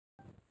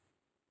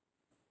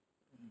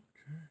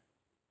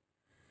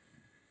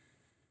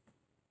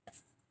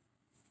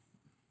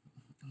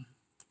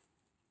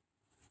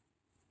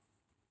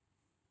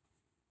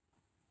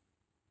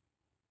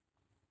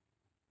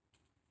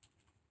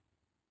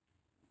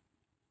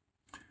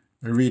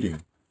A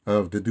reading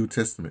of the New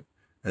Testament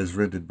as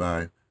rendered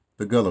by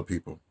the Gullah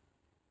people.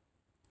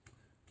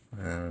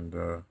 And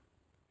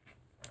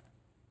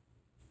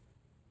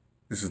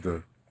this is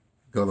the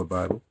Gullah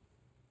Bible.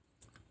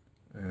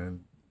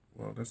 And,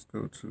 well, let's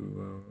go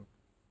to,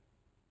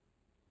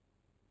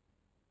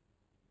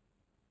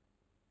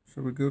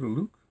 shall we go to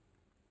Luke?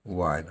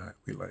 Why not?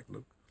 We like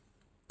Luke.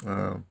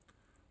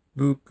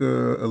 Luke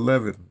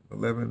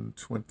 11,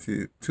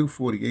 20,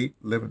 2:48,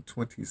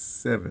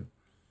 11:27.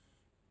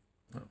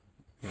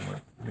 You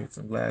might need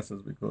some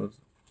glasses because,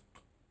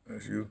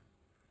 as you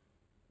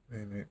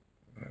may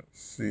not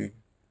see,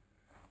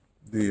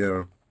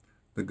 the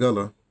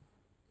Gullah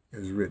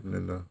is written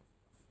in the,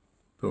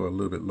 though a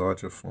little bit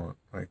larger font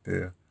right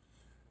there.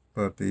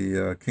 But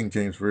the King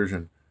James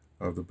Version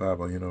of the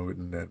Bible,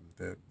 written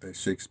that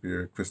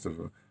Shakespeare,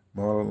 Christopher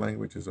Marlowe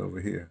language is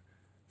over here,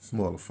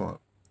 smaller font.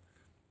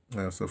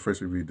 So first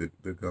we read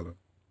the Gullah.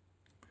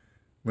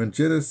 When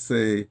Jesus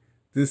say,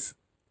 this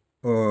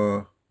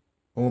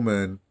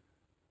omen,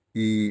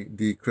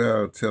 the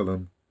crowd tell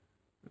him,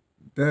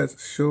 that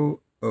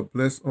show a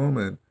blessed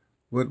omen,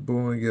 what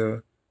born ya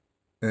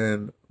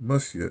and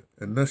Nusya,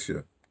 and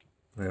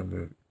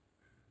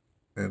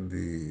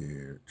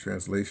the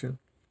translation.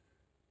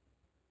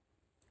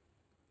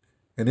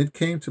 And it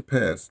came to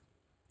pass,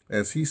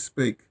 as he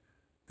spake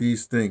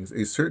these things,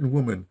 a certain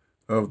woman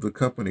of the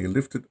company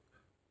lifted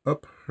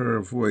up her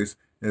voice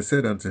and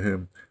said unto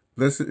him,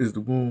 blessed is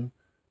the womb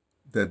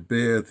that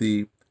bare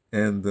thee,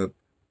 and the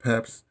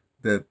paps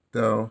that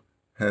thou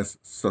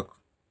hast sucked.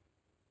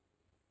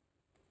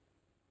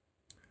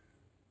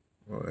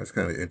 Well, that's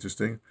kind of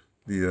interesting.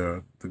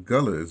 The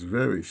Gullah is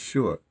very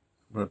short,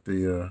 but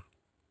the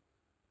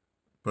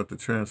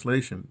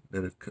translation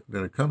that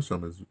it comes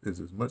from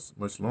is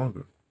much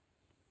longer.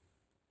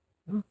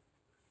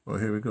 Well,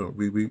 here we go.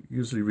 We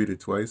usually read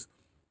it twice.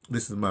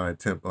 This is my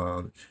attempt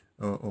on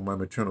my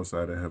maternal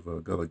side. I have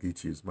Gullah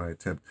Geechee. It's my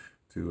attempt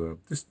to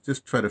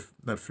just try to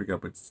not figure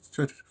out, but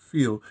try to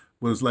feel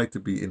what it's like to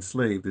be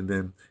enslaved, and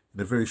then in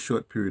a very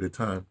short period of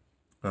time,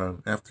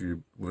 after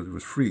you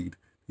was freed,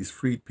 these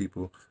freed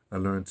people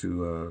learned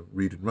to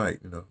read and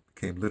write.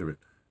 Became literate,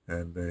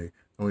 and the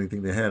only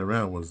thing they had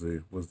around was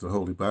the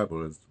Holy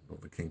Bible,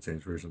 the King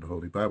James Version of the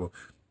Holy Bible,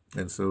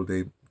 and so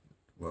they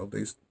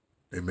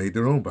made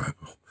their own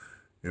Bible.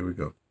 Here we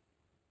go.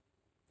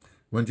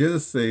 When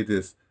Jesus say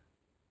this,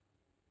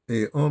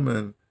 a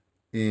omen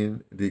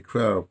in the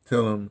crowd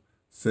tell him,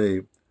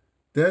 say,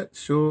 that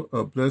sure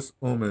a blessed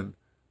omen,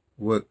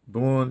 what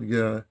born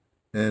ya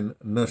and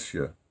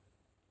Nusya.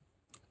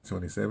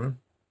 27.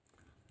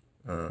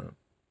 And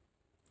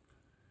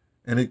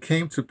it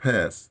came to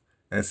pass,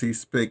 as he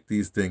spake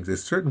these things, a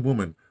certain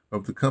woman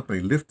of the company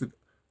lifted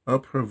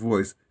up her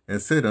voice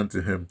and said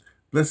unto him,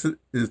 blessed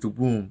is the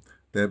womb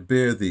that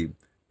bare thee,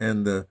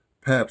 and the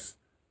paps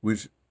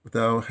which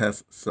thou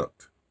hast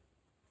sucked.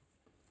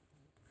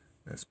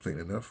 That's plain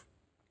enough.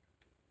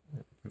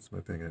 That's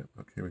my thing.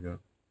 Okay, here we go.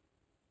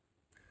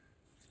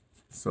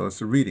 So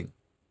it's a reading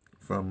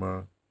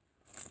from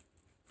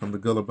the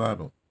Gullah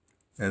Bible,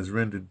 as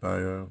rendered by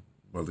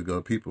the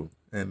Gullah people,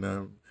 and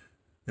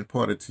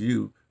imparted to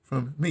you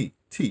from me,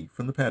 T,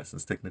 from the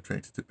Pattersons, taking the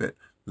train to Tibet,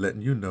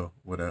 letting you know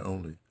what I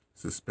only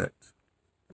suspect.